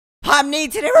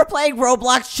POMNI, today we're playing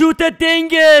Roblox Shoot the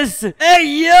Dingus. Hey,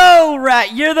 yo,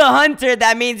 Rat, you're the hunter.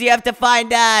 That means you have to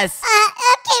find us.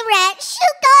 Okay, Rat, shoot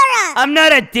Gara. I'm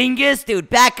not a dingus, dude.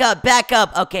 Back up, back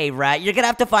up. Okay, Rat, you're gonna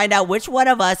have to find out which one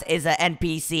of us is an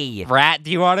NPC. Rat,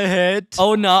 do you want to hit?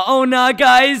 Oh, no,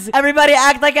 guys. Everybody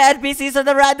act like an NPC so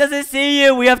the rat doesn't see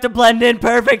you. We have to blend in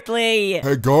perfectly.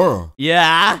 Hey, Gara.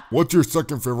 Yeah? What's your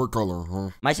second favorite color,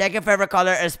 huh? My second favorite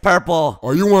color is purple.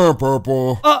 Are you wearing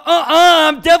purple?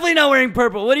 I'm definitely not wearing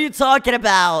purple. What are you talking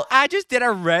about? I just did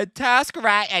a red task,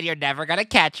 Rat, and you're never gonna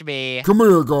catch me. Come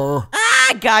here, Gara.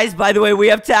 Guys, by the way, we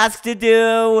have tasks to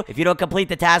do. If you don't complete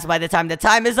the task by the time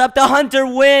is up, the hunter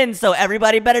wins. So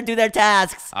everybody better do their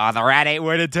tasks. Oh, the rat ain't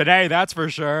winning today, that's for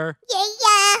sure.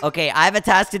 Yeah. Okay, I have a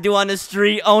task to do on the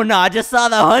street. Oh, no, I just saw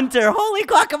the hunter. Holy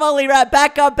guacamole, Rat.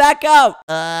 Back up, back up.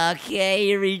 Okay,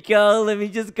 here we go. Let me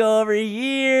just go over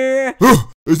here.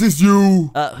 Is this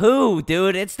you? Who,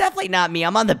 dude? It's definitely not me.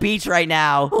 I'm on the beach right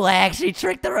now. Oh, I actually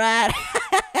tricked the rat.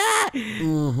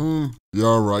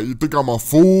 Yeah, right. You think I'm a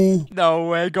fool? No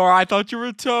way, Gar, I thought you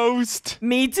were toast.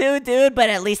 Me too, dude, but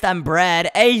at least I'm bread.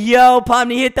 Hey, yo,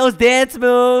 POMNI, hit those dance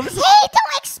moves. Hey,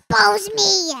 don't expose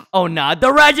me. Oh, nah,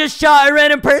 the rat just shot a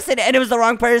random person, and it was the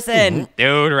wrong person.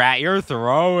 Dude, Rat, you're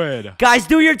throwing. Guys,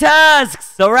 do your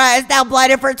tasks. The rat is now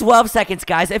blinded for 12 seconds,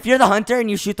 guys. If you're the hunter and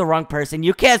you shoot the wrong person,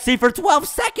 you can't see for 12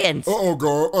 seconds. Uh-oh,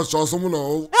 Gara. I shot someone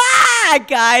else.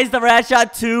 Guys, the rat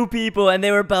shot 2 people, and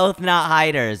they were both not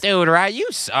hiders. Dude, Rat, you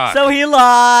suck. So he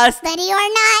lost. Ready or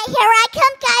not, here I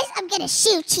come, guys. I'm gonna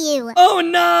shoot you. Oh,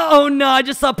 no, I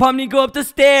just saw POMNI go up the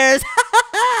stairs.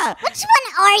 Which one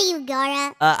are you,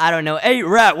 Gara? I don't know. Hey,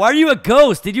 Rat, why are you a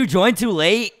ghost? Did you join too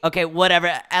late? Okay,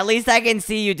 whatever. At least I can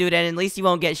see you, dude, and at least you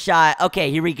won't get shot.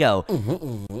 Okay, here we go.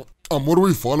 What are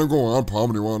we finally going on,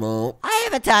 POMNI? Why not? I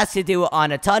have a task to do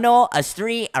on a tunnel, a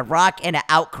street, a rock, and an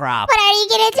outcrop. What are you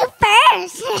gonna do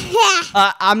first?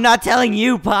 I'm not telling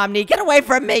you, POMNI. Get away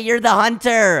from me. You're the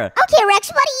hunter. Okay,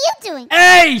 Rex, what are you doing?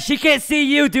 Hey, she can't see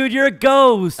you, dude. You're a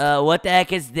ghost. What the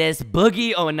heck is this?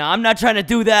 Boogie? Oh, no, I'm not trying to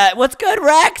do that. What's good,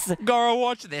 Rex? Gara,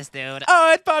 watch this, dude.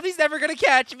 Oh, and POMNI's never gonna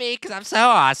catch me because I'm so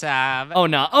awesome. Oh,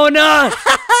 no.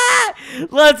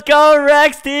 Let's go,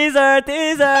 Rex. Teaser.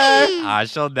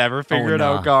 She'll never figure it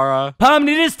out, Gara. POMNI,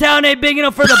 this town ain't big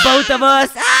enough for the both of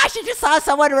us. She just saw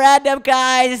someone random,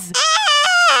 guys.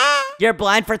 You're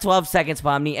blind for 12 seconds,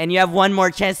 POMNI, and you have one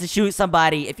more chance to shoot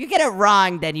somebody. If you get it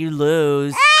wrong, then you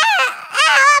lose.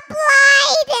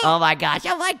 Oh my gosh.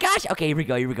 Okay, here we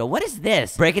go. What is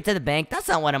this? Break it to the bank. That's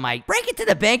not one of my... Break it to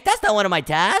the bank? That's not one of my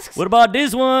tasks. What about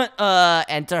this one?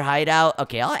 Enter hideout.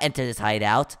 Okay, I'll enter this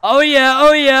hideout. Oh yeah.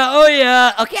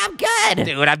 Okay, I'm good.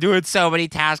 Dude, I'm doing so many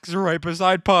tasks right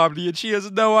beside POMNI, and she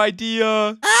has no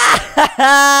idea.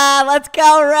 Let's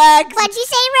go, Rex. What'd you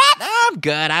say, Rex?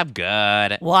 I'm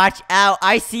good. Watch out.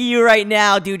 I see you right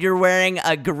now, dude. You're wearing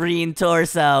a green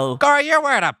torso. Gara, you're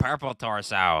wearing a purple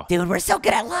torso. Dude, we're so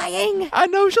good at lying. I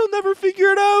know she'll never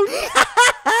figure it out.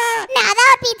 Nah,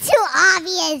 that would be too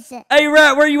obvious. Hey,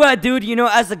 Rat, where you at, dude? You know,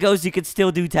 as a ghost, you could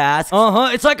still do tasks.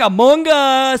 It's like Among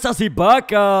Us.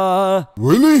 Asibaka.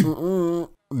 Really?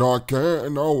 No, I can't.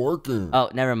 It's not working. Oh,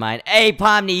 never mind. Hey,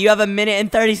 POMNI, you have 1 minute and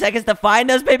 30 seconds to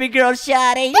find us, baby girl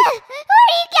Shotty. Where are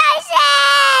you guys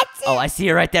at? Oh, I see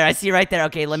you right there.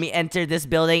 Okay, let me enter this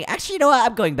building. Actually, you know what?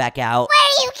 I'm going back out. Where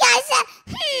are you guys at?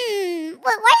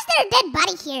 Why is there a dead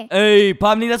body here? Hey,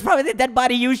 POMNI, that's probably the dead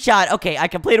body you shot. Okay, I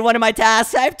completed one of my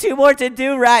tasks. I have 2 more to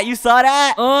do, Rat. You saw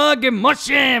that? Oh, get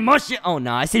motion. Oh,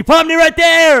 no, I see POMNI right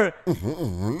there.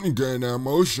 Getting that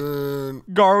motion.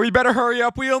 Gara, we better hurry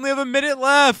up. We only have 1 minute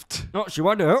left. Oh, she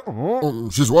wanted to...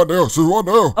 She's right there.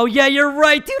 Oh, yeah, you're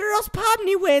right, dude, or else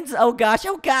POMNI wins. Oh, gosh.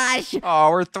 Oh,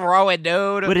 we're throwing,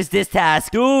 dude. What is this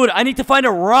task? Dude, I need to find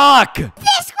a rock. This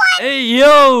one? Hey,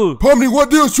 yo. POMNI, what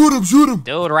deal? Shoot him.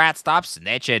 Dude, Rat, stop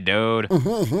snitching, dude.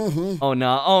 Oh,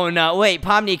 no. Wait,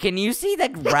 POMNI, can you see the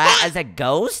rat as a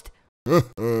ghost?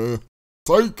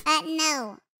 Psych.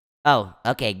 No. Oh,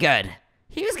 okay, good.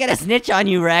 He was gonna snitch on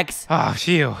you, Rex. Oh,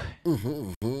 phew.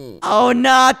 Oh,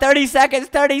 no. 30 seconds,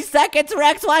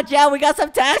 Rex. Watch out. We got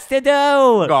some tasks to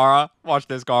do. Gara, watch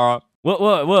this, Gara.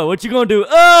 What you gonna do?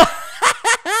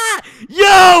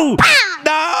 Yo!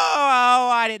 No! Oh,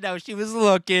 I didn't know she was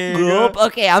looking. Nope.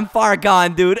 Okay, I'm far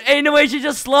gone, dude. Ain't no way she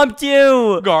just slumped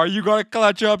you. Gar, you gotta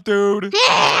clutch up, dude.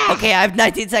 Okay, I have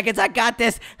 19 seconds. I got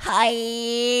this.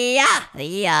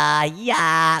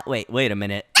 Yeah. Wait a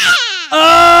minute.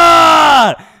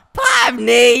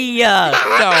 POMNI!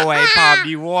 No way,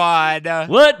 POMNI won.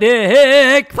 What the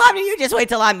heck? POMNI, you just wait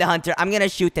till I'm the hunter. I'm gonna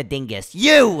shoot the dingus.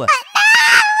 You!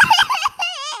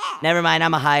 Never mind,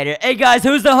 I'm a hider. Hey, guys,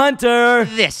 who's the hunter?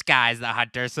 This guy's the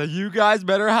hunter, so you guys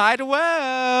better hide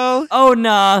well. Oh,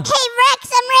 nah. Hey,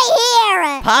 Rex, I'm right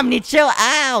here. Pomni, chill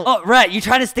out. Oh, right. You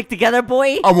trying to stick together,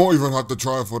 boy? I won't even have to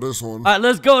try for this one. All right,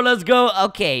 let's go. Let's go.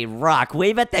 Okay, Rock,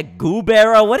 wave at the goo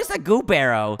barrel. What is a goo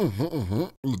barrel?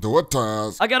 Do a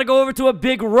task. I gotta go over to a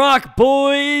big rock,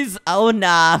 boys. Oh,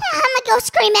 nah. I'm gonna go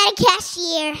scream at a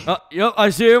cashier. Yep,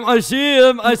 I see him. I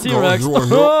see Go, Rex. he's right here.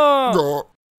 Go.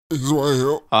 He's right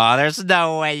here. Oh, there's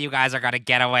no way you guys are gonna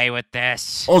get away with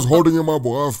this. I was holding in my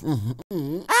breath.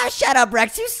 Oh, shut up,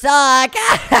 Rex. You suck.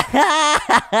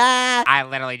 I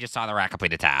literally just saw the rat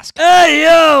complete a task. Hey,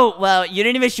 yo. Well, you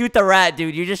didn't even shoot the rat,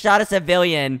 dude. You just shot a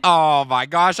civilian. Oh my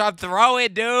gosh, I'm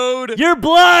throwing, dude. You're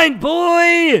blind,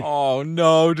 boy. Oh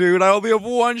no, dude. I only have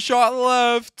one shot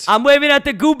left. I'm waving at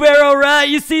the goo barrel rat.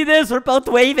 You see this? We're both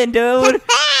waving, dude.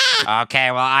 Okay,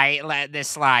 well, I let this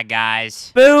slide,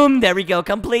 guys. Boom. There we go.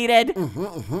 Completed.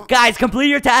 Guys, complete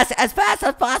your task as fast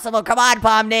as possible. Come on,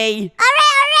 Pomni. All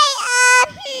right.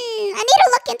 I need to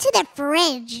look into the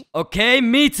fridge. Okay,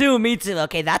 me too.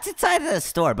 Okay, that's inside of the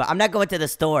store, but I'm not going to the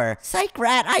store. Psych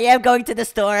rat, I am going to the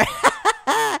store.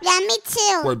 Yeah, me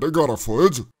too. Wait, they got a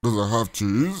fridge? Does it have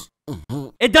cheese?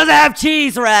 It doesn't have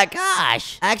cheese, rat.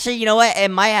 Gosh. Actually, you know what? It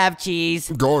might have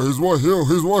cheese. God, he's right here.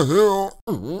 He's right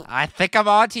here. I think I'm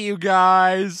on to you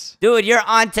guys. Dude, you're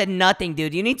onto nothing,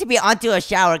 dude. You need to be onto a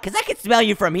shower, because I can smell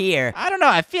you from here. I don't know.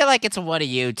 I feel like it's one of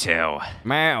you two.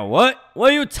 Man, what?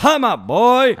 What are you talking about,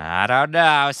 boy? I don't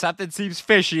know. Something seems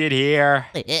fishy in here.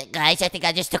 Guys, I think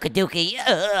I just took a dookie.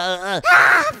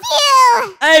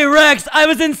 Phew. Hey, Rex, I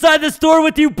was inside the store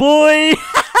with you, boy.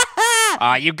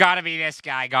 You gotta be this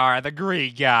guy, Gara, the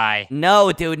green guy.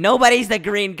 No, dude, nobody's the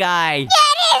green guy. Yeah,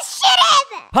 it is. Shoot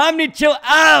him. Pomni, chill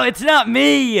out. It's not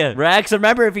me. Rex,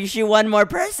 remember, if you shoot one more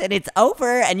person, it's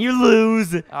over and you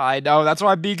lose. I know. That's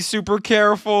why I'm being super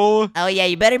careful. Oh, yeah,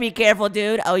 you better be careful,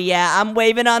 dude. Oh, yeah, I'm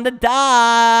waving on the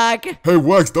dock. Hey,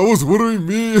 Wax, that was literally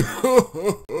me.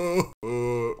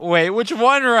 Wait, which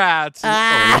one, rat?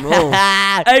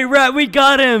 Hey, Rat, we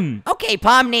got him. Okay,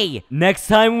 Pomni. Next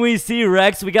time we see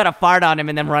Rex, we gotta fart on him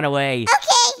and then run away.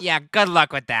 Okay. Yeah, good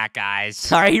luck with that,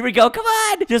 guys. All right, here we go. Come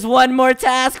on. Just one more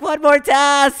task. One more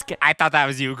task. I thought that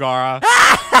was you, Gara.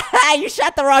 You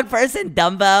shot the wrong person,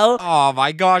 Dumbo. Oh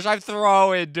my gosh, I'm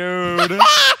throwing, dude. You didn't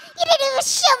even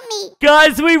shoot me.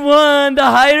 Guys, we won. The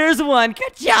hiders won.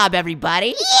 Good job, everybody.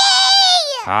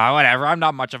 Yay! Whatever. I'm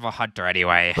not much of a hunter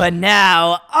anyway. But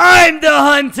now, I'm the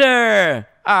hunter.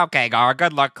 Okay, Gara,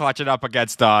 good luck clutching up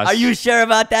against us. Are you sure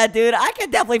about that, dude? I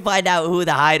can definitely find out who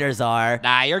the hiders are.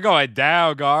 Nah, you're going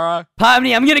down, Gara.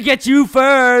 Pomni, I'm gonna get you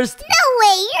first. No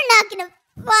way. You're not gonna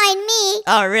find me.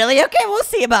 Oh, really? Okay, we'll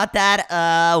see about that.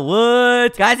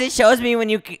 What? Guys, it shows me when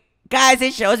you... Guys,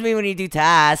 it shows me when you do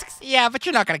tasks. Yeah, but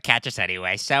you're not gonna catch us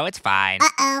anyway, so it's fine.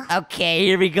 Uh-oh. Okay,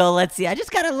 here we go. Let's see. I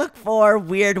just gotta look for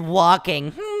weird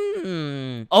walking.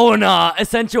 Oh, nah.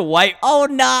 Essential white. Oh,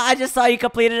 nah. I just saw you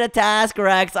completed a task,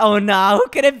 Rex. Oh, nah. Who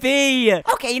could it be?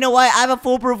 Okay, you know what? I have a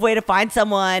foolproof way to find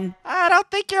someone. I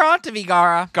don't think you're onto me,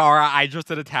 Gara. Gara, I just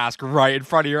did a task right in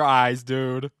front of your eyes,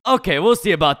 dude. Okay, we'll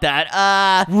see about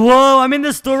that. Whoa, I'm in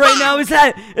the store right now. Is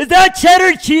that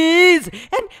cheddar cheese?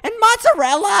 And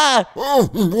mozzarella? Oh,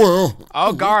 well.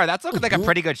 Oh, Gara, that's looking like a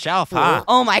pretty good shelf, huh?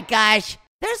 Oh my gosh.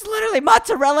 There's literally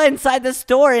mozzarella inside the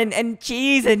store and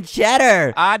cheese and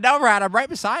cheddar. No, Rat, I'm right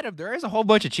beside him. There is a whole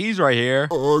bunch of cheese right here.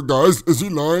 Guys, is he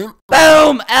lying?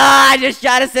 Boom! I just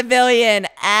shot a civilian.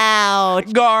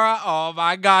 Ouch. Gara, oh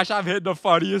my gosh, I'm hitting the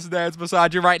funniest dance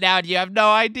beside you right now, and you have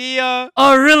no idea.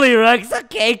 Oh, really, Rex?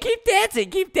 Okay, keep dancing,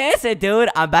 dude.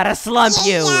 I'm about to slump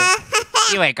you.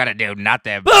 You ain't gonna do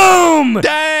nothing. Boom!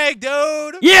 Dang,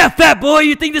 dude! Yeah, fat boy,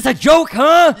 you think this a joke,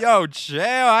 huh? Yo, chill.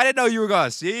 I didn't know you were gonna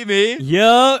see me.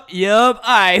 Yup.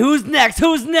 Alright, who's next?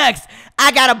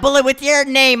 I got a bullet with your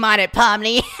name on it,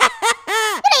 Pomni. You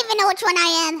don't even know which one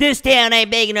I am. This town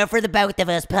ain't big enough for the both of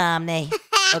us, Pomni.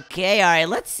 Okay, alright,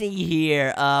 let's see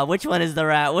here. Which one is the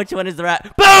rat?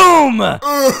 Boom!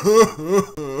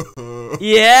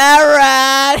 Yeah,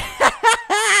 rat!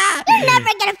 You're never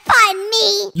gonna find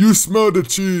me. You smelled the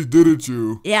cheese, didn't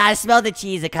you? Yeah, I smelled the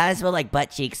cheese. It kind of smelled like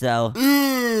butt cheeks, though.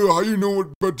 Ew, how you know what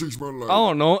butt cheeks smell like?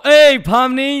 Oh, no. Hey,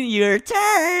 Pomni, your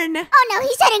turn. Oh no,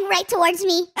 he's heading right towards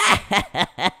me.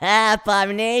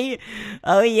 Pomni.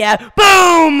 Oh, yeah.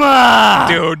 Boom!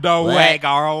 Dude, no way,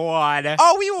 Gara won.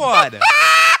 Oh, we won.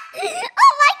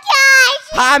 Oh my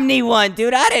gosh. Pomni won,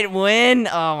 dude. I didn't win.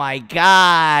 Oh, my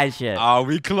gosh. Oh,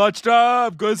 we clutched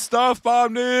up. Good stuff,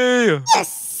 Pomni. You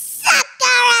suck,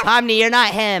 Gara. Pomni, you're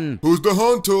not him. Who's the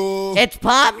hunter? It's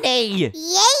Pomni.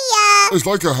 Yeah. It's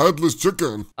like a headless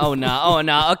chicken. Oh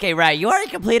no. Okay, right. You already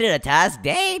completed a task.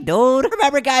 Dang, dude.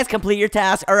 Remember, guys, complete your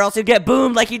task or else you get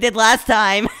boomed like you did last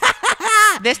time.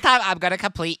 This time, I'm gonna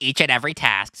complete each and every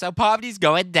task, so POMNI's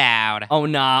going down. Oh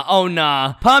nah.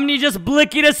 POMNI just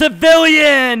blickied a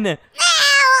civilian.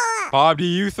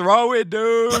 POMNI, you throw it,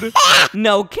 dude.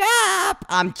 No cap.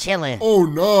 I'm chilling. Oh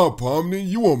nah, POMNI,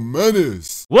 you a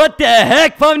menace. What the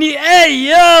heck, POMNI? Hey,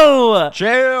 yo!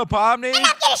 Chill, POMNI. I'm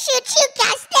gonna shoot you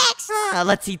guys next.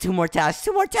 Let's see, two more tasks.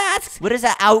 What is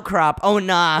that outcrop? Oh,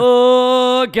 nah.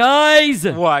 Oh, guys.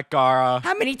 What, Gara?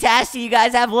 How many tasks do you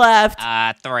guys have left?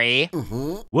 3.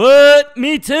 What?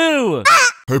 Me too.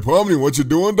 Hey, POMNI, what you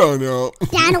doing down there?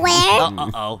 Down where?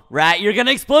 Uh-oh. Right, you're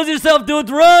gonna expose yourself, dude.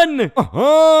 Run!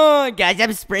 Guys,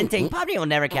 I'm sprinting. POMNI will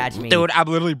never catch me. Dude, I'm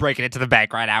literally breaking into the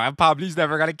bank right now, and POMNI's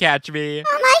never gonna catch me.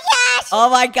 Oh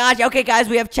my gosh. Okay, guys,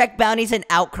 we have check bounties and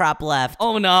outcrop left.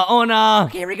 Oh no.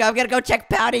 Okay, here we go. I'm gonna go check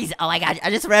bounties. Oh my gosh, I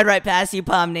just ran right past you,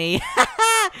 POMNI.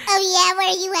 Oh yeah, where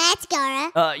are you at,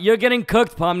 Gara? You're getting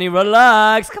cooked, POMNI.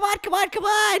 Relax. Come on.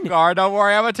 Gara, don't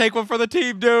worry, I'm gonna take one for the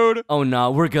team, dude. Oh no,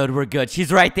 we're good.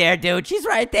 She's right there, dude. She's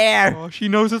right there. Oh, she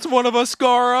knows it's one of us,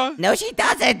 Gara. No, she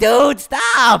doesn't, dude.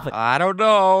 Stop. I don't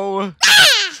know.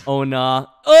 Oh no.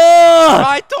 Oh!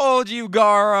 I told you,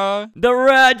 Gara. The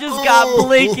rat just got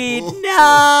blinky.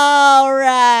 No,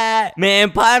 rat. Man,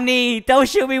 POMNI, don't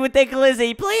shoot me with the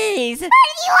glizzy, please. Where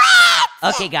are you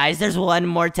at? Okay, guys, there's one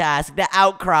more task. The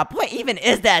outcrop. What even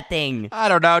is that thing? I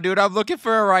don't know, dude. I'm looking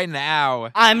for it right now.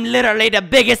 I'm literally the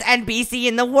biggest NPC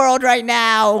in the world right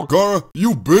now. Gara,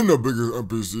 you been the biggest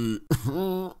NPC.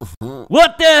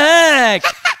 What the heck?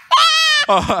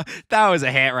 Oh, that was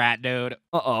a hit rat, dude.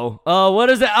 Uh-oh. What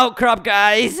is the outcrop,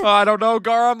 guys? Oh, I don't know,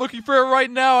 Gara. I'm looking for it right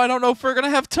now. I don't know if we're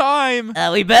gonna have time.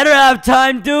 We better have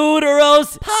time, dude, or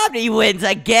else POMNI wins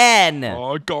again.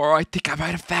 Oh, Gara, I think I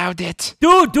might have found it.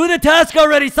 Dude, do the task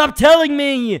already. Stop telling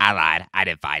me. I lied. I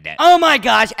didn't find it. Oh my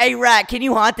gosh. Hey, rat, can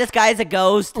you haunt this guy as a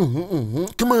ghost? Come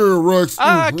here, Rex.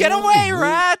 Get away,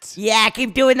 rat. Yeah,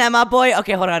 keep doing that, my boy.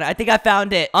 Okay, hold on. I think I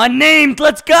found it. Unnamed.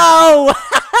 Let's go.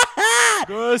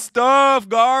 Good stuff,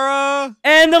 Gara.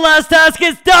 And the last task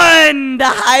is done. The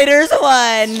hiders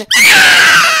won.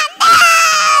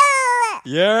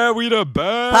 Yeah, we the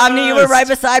best. POMNI, you were right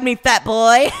beside me, fat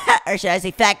boy. Or should I say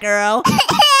fat girl?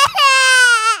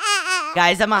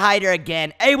 Guys, I'm a hider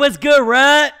again. Hey, what's good,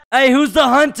 rat? Hey, who's the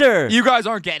hunter? You guys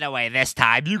aren't getting away this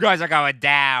time. You guys are going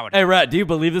down. Hey, rat, do you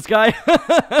believe this guy?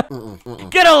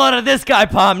 Get a load of this guy,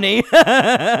 POMNI.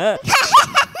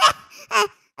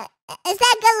 Is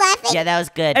that good laughing? Yeah, that was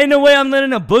good. Ain't no way I'm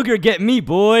letting a booger get me,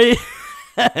 boy.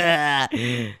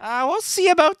 We'll see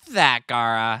about that,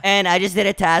 Gara. And I just did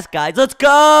a task, guys. Let's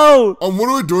go. What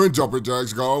are we doing, jumping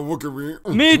jacks, Gara? Look at me.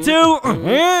 Me too.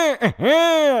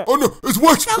 Oh no, it's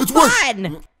Wex. So It's Wex.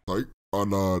 fun. Like, or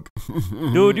not.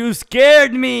 Dude, you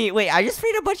scared me. Wait, I just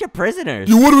freed a bunch of prisoners.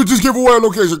 You would have just give away a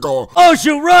location, Gara. Oh,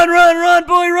 shoot. Run,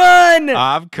 boy, run.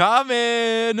 I'm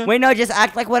coming. Wait, no, just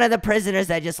act like one of the prisoners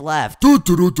that just left.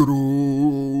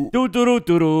 Do-do-do-do-do.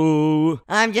 Do-do-do-do-do.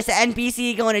 I'm just an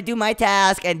NPC going to do my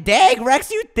task, and dang,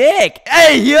 Rex, you thick.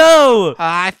 Hey, yo.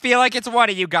 I feel like it's one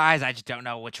of you guys. I just don't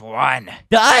know which one.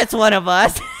 Duh, it's one of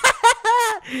us.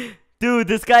 Dude,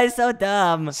 this guy's so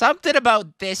dumb. Something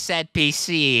about this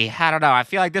NPC. I don't know. I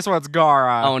feel like this one's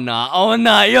Gara. Oh,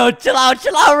 no. Yo, chill out,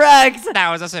 Rex.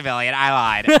 That was a civilian.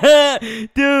 I lied.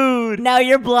 Dude, now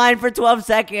you're blind for 12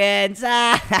 seconds.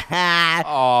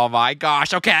 Oh, my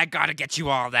gosh. Okay, I gotta get you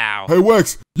all now. Hey,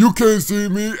 Wex, you can't see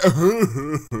me.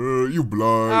 You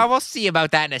blind. We'll see about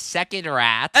that in a second,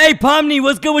 rat. Hey, POMNI,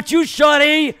 what's good with you,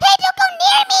 shawty? Hey, don't go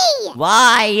near me.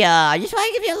 Why? I just want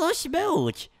to give you a little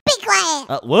smooch. Be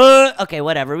quiet. What? Okay,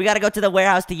 whatever. We gotta go to the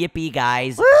warehouse to yippee,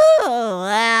 guys. Woo!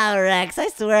 Wow, Rex, I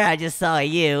swear I just saw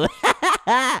you.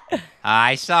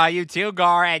 I saw you too,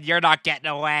 Gara, and you're not getting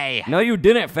away. No, you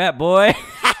didn't, fat boy.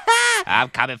 I'm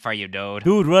coming for you, dude.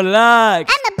 Dude,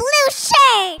 relax. I'm a blue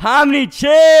shirt. POMNI,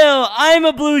 chill. I'm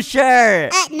a blue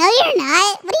shirt. No, you're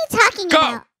not. What are you talking Go.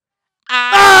 about?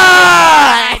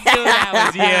 I knew that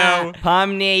was you.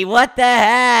 POMNI, what the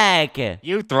heck?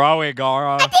 You throw it,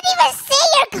 Gara. I didn't even see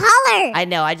your color. I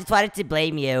know, I just wanted to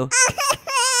blame you.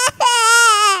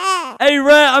 Hey,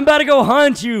 Rat, I'm about to go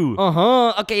hunt you.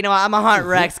 Okay, you know what? I'm gonna hunt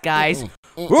Rex, guys.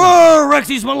 Roar, Rex,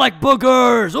 you smell like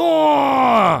boogers.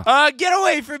 Oh! Get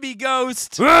away from me,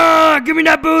 ghost. Give me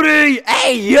that booty.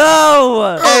 Hey,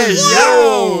 yo. Hey,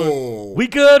 yo.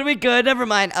 no. We good. Never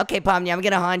mind. Okay, Pomni, I'm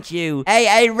gonna haunt you.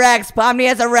 Hey, Rex, Pomni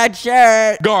has a red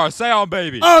shirt. Gar, say on,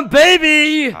 baby.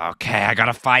 Baby. Okay, I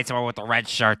gotta fight someone with a red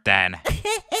shirt then.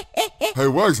 Hey,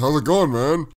 Rex, how's it going,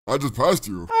 man? I just passed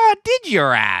you. Did you,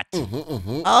 Rat?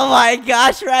 Oh my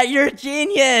gosh, Rat, you're a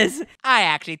genius. I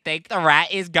actually think the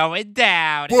rat is going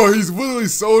down. Boy, he's literally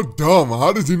so dumb.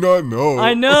 How does he not know?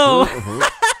 I know.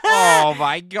 Oh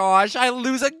my gosh, I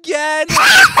lose again.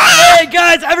 Hey,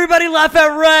 guys, everybody laugh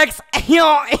at Rex.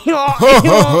 Point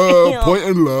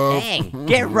and laugh. Dang,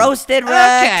 get roasted,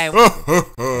 Rex.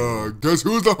 Okay. Guess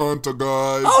who's the hunter,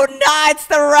 guys? Oh, no, it's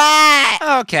the rat.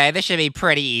 Okay, this should be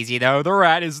pretty easy though. The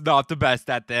rat is not the best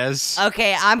at this.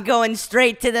 Okay, I'm going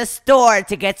straight to the store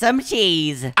to get some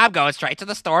cheese. I'm going straight to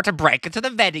the store to break into the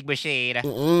vending machine.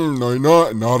 No, you're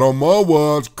not. Not on my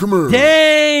watch. Come here.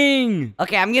 Dang.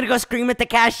 Okay, I'm gonna go scream at the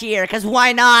cashier, because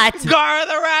why not? Gar,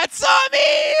 the rat saw me!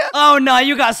 Oh, no,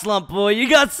 you got slumped, boy. You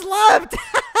got slumped. Dude,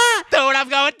 I'm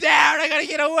going down. I gotta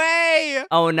get away.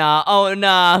 Oh, no.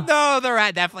 No, the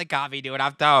rat definitely caught me, dude.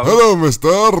 I'm done. Hello, mister.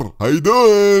 How you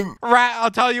doing? Rat,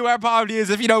 I'll tell you where POMNI is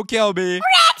if you don't kill me.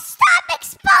 Rex, stop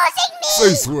exposing me!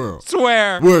 Say swear.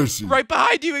 Swear. Where is she? Right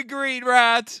behind you in green,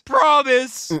 Rat.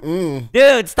 Promise.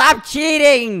 Dude, stop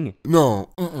cheating. No.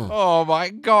 Oh my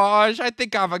gosh. I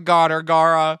think I've got her,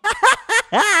 Gara.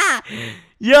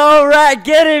 Yo, Rat,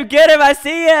 get him. I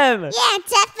see him. Yeah,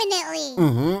 definitely. He's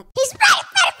right in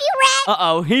front of you, Rex.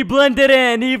 Uh-oh, he blended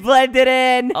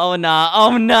in. Oh,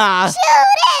 nah.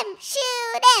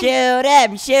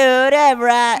 Shoot him,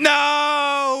 Rat.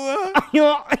 No!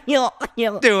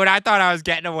 Dude, I thought I was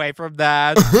getting away from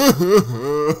that. Did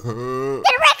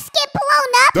Rex get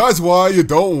blown up? That's why you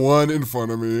don't want in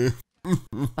front of me.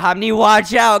 Pomni,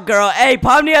 watch out, girl. Hey,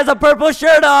 Pomni has a purple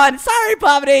shirt on. Sorry,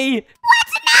 Pomni. What?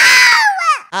 No!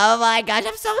 Oh my gosh,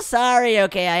 I'm so sorry.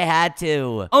 Okay, I had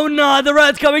to. Oh no, the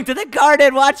rat's coming to the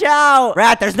garden. Watch out.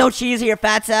 Rat, there's no cheese here,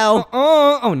 fatso.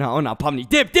 Oh no, Pomni.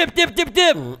 Dip. Yeah,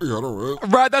 all right.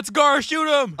 Rat, that's Gar. Shoot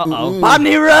him. Uh-oh.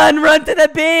 Pomni, run to the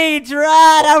beach.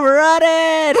 Rat, I'm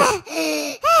running.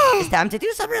 It's time to do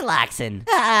some relaxing.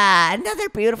 Another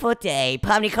beautiful day.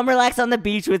 Pomni, come relax on the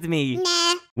beach with me.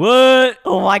 Nah. What?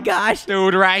 Oh my gosh.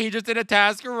 Dude, Rat, he just did a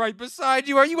task right beside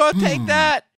you. Are you gonna take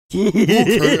that?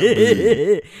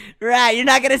 Rat, you're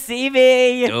not gonna see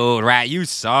me. Dude, Rat, you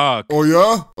suck. Oh,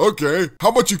 yeah? Okay. How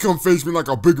about you come face me like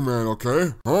a big man,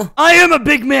 okay? Huh? I am a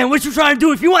big man. What you trying to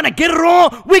do? If you want to get it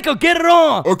on, we can get it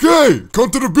on. Okay,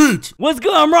 come to the beach. What's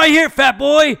good? I'm right here, fat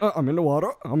boy. I'm in the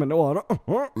water. No,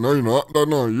 you're not. That's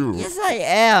not you. Yes, I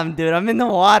am, dude. I'm in the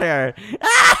water.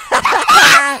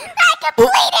 I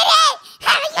completed it!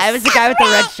 How do you I was the guy with the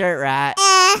red shirt, Rat.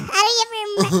 how do you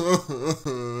remember?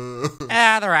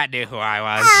 The rat knew who I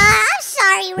was. I'm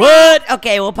sorry, Rex. What?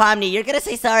 Okay, well, Pomni, you're gonna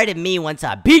say sorry to me once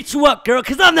I beat you up, girl,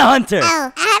 because I'm the hunter.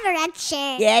 Oh, I have a red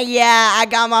shirt. Yeah, I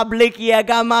got my blicky.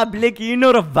 You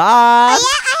know the Oh, vibe. yeah, I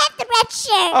have the red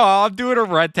shirt. Oh, I'm doing a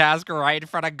red task right in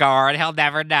front of Gar, and he'll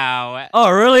never know. Oh,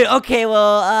 really? Okay,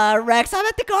 well, Rex, I'm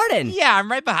at the garden. Yeah,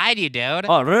 I'm right behind you, dude.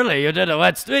 Oh, really? You did a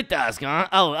wet street task, huh?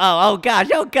 Oh, gosh.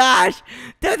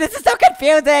 Dude, this is so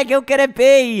confusing. Who could it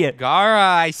be? Gara,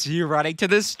 I see you running to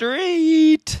the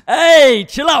street. Hey,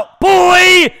 chill out,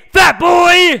 boy! Fat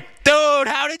boy! Dude,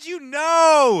 how did you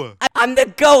know? I'm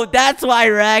the goat, that's why,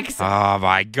 Rex. Oh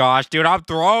my gosh, dude, I'm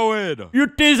throwing. You're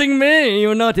teasing me,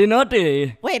 you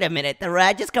naughty. Wait a minute, the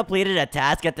rat just completed a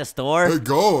task at the store? Hey,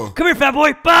 go. Come here, fat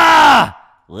boy. Bah!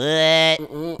 What?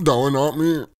 No, not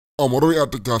me. I'm already at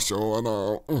the cash show right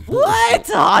now. What?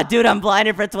 Oh, dude, I'm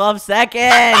blinded for 12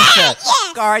 seconds. Yes.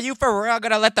 Gar, are you for real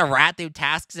gonna let the rat do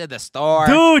tasks in the store?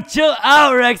 Dude, chill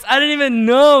out, Rex. I didn't even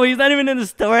know. He's not even in the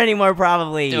store anymore,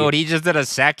 probably. Dude, he just did a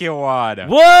second one.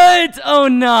 What? Oh,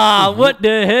 nah. What the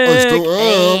I heck? still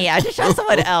am. Hey, I just shot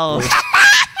someone else. Oh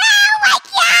my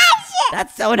gosh!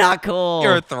 That's so not cool.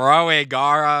 You're throwing,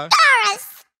 Gara. Doris!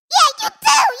 Yeah,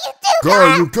 you do,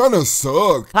 Girl, you kind of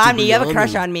suck. to Pomni, be you have a crush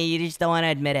honest. on me. You just don't want to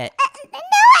admit it. No,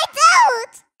 I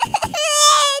don't! No,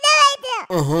 I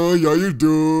don't! Yeah, you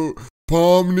do.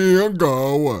 Pomni and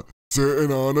Gawa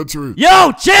sitting on a tree.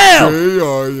 Yo, chill!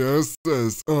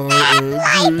 K-I-S-S-I-N-G.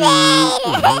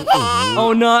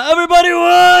 Oh, no. Everybody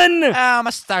won! I'm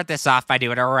gonna start this off by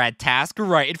doing a red task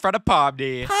right in front of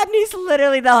POMNI. Pomni's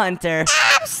literally the hunter.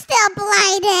 I'm still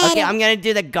blinded. Okay, I'm gonna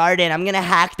do the garden. I'm gonna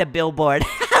hack the billboard.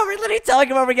 literally telling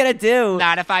him what we're gonna do.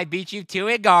 Not if I beat you to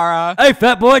it, Gara. Hey,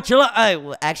 fat boy, chill out.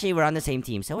 Well, actually, we're on the same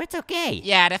team, so it's okay.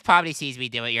 Yeah, and if Pomni sees me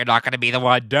do it, you're not gonna be the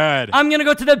one dead. I'm gonna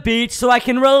go to the beach so I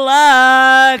can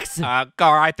relax.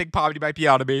 Gara, I think Pomni might be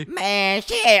on to me. Man,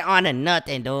 she ain't on to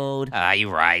nothing, dude. You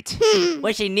right.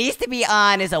 What she needs to be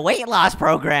on is a weight loss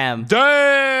program.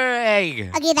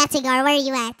 Dang! Okay, that's it, Gar. Where are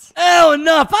you at? Oh,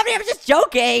 no, Pomni, I'm just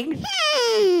joking.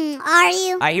 Are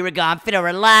you? All right, here we go. I'm finna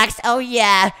relax. Oh,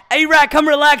 yeah. Hey, Rat, come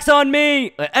relax on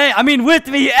me. Hey, I mean with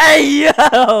me. Hey,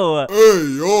 yo. Hey,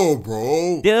 yo,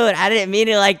 bro. Dude, I didn't mean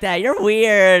it like that. You're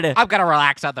weird. I'm gonna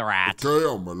relax on the rat. Okay,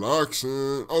 I'm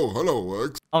relaxing. Oh, hello,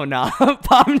 X. Oh, no.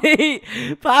 Pomni.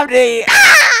 Pomni.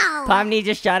 Ow! Pomni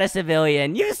just shot a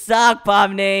civilian. You suck,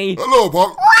 Pomni. Hello,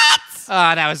 Pop. What?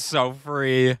 Oh, that was so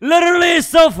free. Literally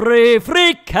so free.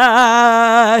 Free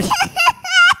cash.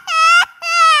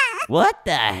 What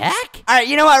the heck? All right,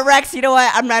 you know what, Rex? You know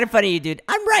what? I'm right in front of you, dude.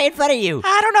 I'm right in front of you.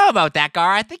 I don't know about that,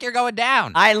 Gar. I think you're going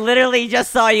down. I literally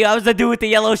just saw you. I was the dude with the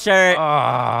yellow shirt. Oh,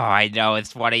 I know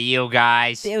it's one of you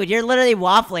guys. Dude, you're literally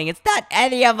waffling. It's not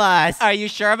any of us. Are you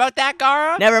sure about that,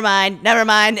 Gara? Never mind. Never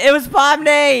mind. It was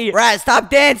Pomni. Rat, stop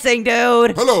dancing,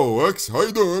 dude. Hello, X. How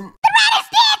you doing? The rat is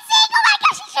dancing! Oh my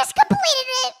gosh, he just completed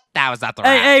it! That was not the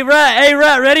rat. Hey,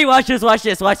 Rat, ready? Watch this, watch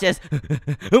this, watch this.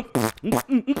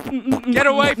 Get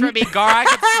away from me, Gar. I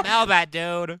can smell that,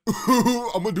 dude.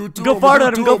 I'm gonna do it too. Go fart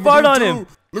on him, go fart on him.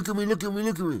 Look at me, look at me,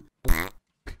 look at me.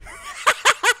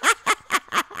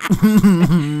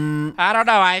 I don't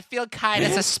know. I feel kind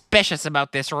of suspicious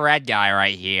about this red guy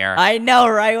right here. I know,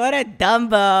 right? What a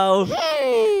Dumbo.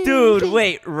 Dude,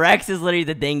 wait. Rex is literally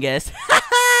the dingus.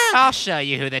 I'll show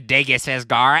you who the dingus is,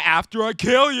 Gar, after I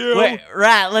kill you. Wait,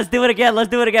 Rat, let's do it again. Let's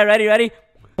do it again. Ready? Ready?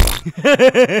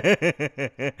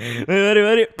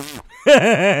 Ready?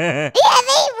 Yeah,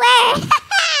 they were!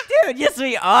 Dude, yes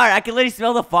we are. I can literally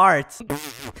smell the farts. The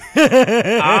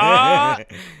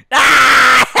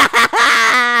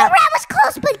rat was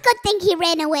close, but good thing he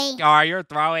ran away. Gar, you're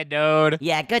throwing, dude.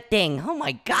 Yeah, good thing. Oh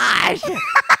my gosh.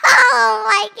 Oh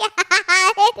my god!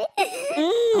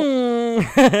 Oh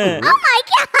my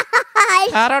gosh!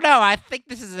 I don't know. I think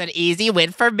this is an easy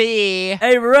win for me.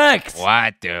 Hey, Rex.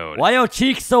 What, dude? Why your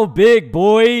cheeks so big,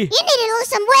 boy? You need to lose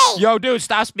some weight. Yo, dude,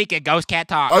 stop speaking. Ghost can't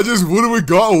talk. I just literally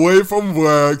got away from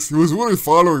Wax. He was literally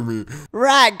following me.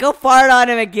 Rat, go fart on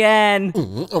him again.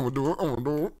 I'm gonna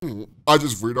do it. I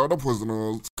just freed all the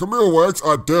prisoners. Come here, Wax.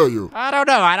 I dare you. I don't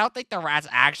know. I don't think the rat's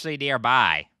actually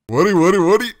nearby. Woody.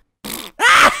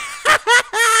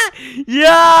 Yo!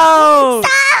 Oh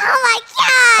my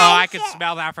god! Oh, I could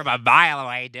smell that from a mile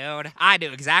away, dude. I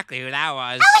knew exactly who that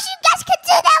was. I wish you guys could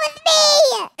do that with me!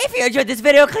 If you enjoyed this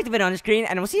video, click the video on the screen,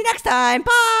 and we'll see you next time.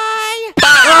 Bye!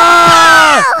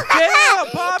 Oh!